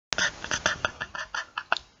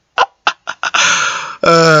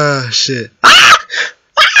shit.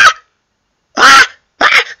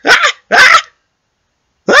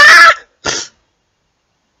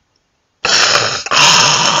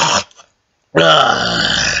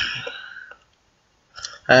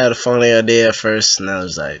 I had a funny idea at first, and I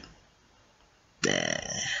was like, nah,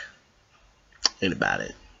 ain't about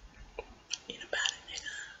it. Ain't about it,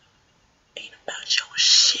 nigga. Ain't about your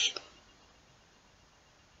shit.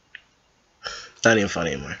 Not even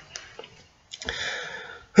funny anymore.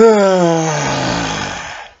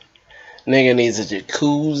 Nigga needs a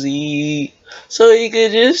jacuzzi so he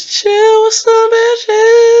could just chill with some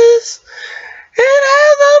bitches and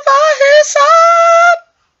have them by his side.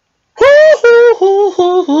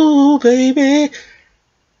 Ooh, baby.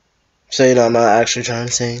 So you know I'm not actually trying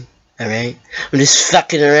to sing, alright? I'm just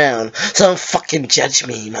fucking around, so don't fucking judge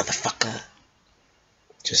me, motherfucker.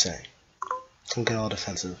 Just saying. Don't get all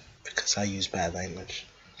defensive because I use bad language.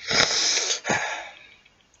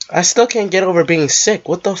 I still can't get over being sick.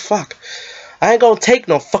 What the fuck? I ain't gonna take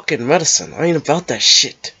no fucking medicine. I ain't about that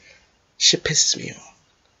shit. Shit pisses me off.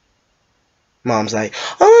 Mom's like,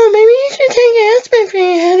 oh, maybe you should take aspirin for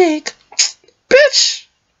your headache. Bitch!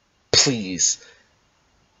 Please.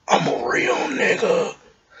 I'm a real nigga.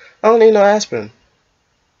 I don't need no aspirin.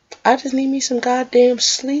 I just need me some goddamn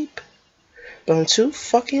sleep. But I'm too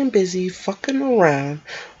fucking busy fucking around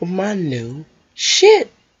with my new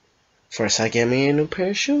shit. First I get me a new pair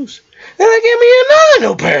of shoes. Then I get me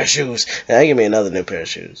another new pair of shoes. Then I get me another new pair of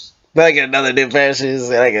shoes. Then I get another new pair of shoes.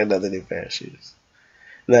 Then I get another new pair of shoes.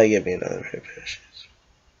 Then I get me another pair of shoes.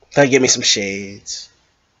 Then I get me some shades.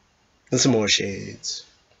 And some more shades.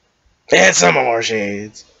 And some more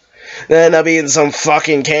shades. Then I'll be eating some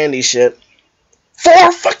fucking candy shit.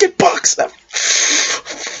 $4 fucking bucks! That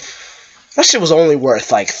shit was only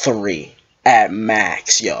worth like $3 at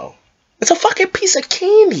max, yo. It's a fucking piece of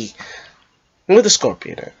candy with a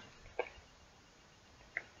scorpion in it.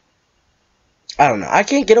 I don't know. I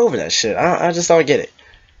can't get over that shit. I just don't get it.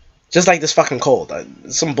 Just like this fucking cold.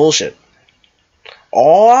 It's some bullshit.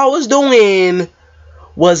 All I was doing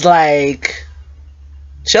was like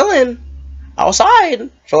chilling outside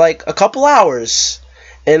for like a couple hours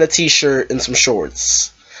in a t-shirt and some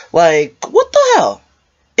shorts. Like, what the hell?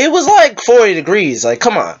 It was like 40 degrees. Like,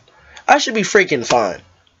 come on. I should be freaking fine.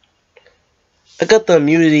 I got the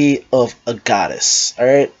immunity of a goddess,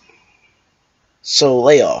 alright? So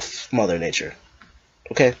lay off, Mother Nature.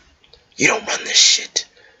 Okay? You don't run this shit.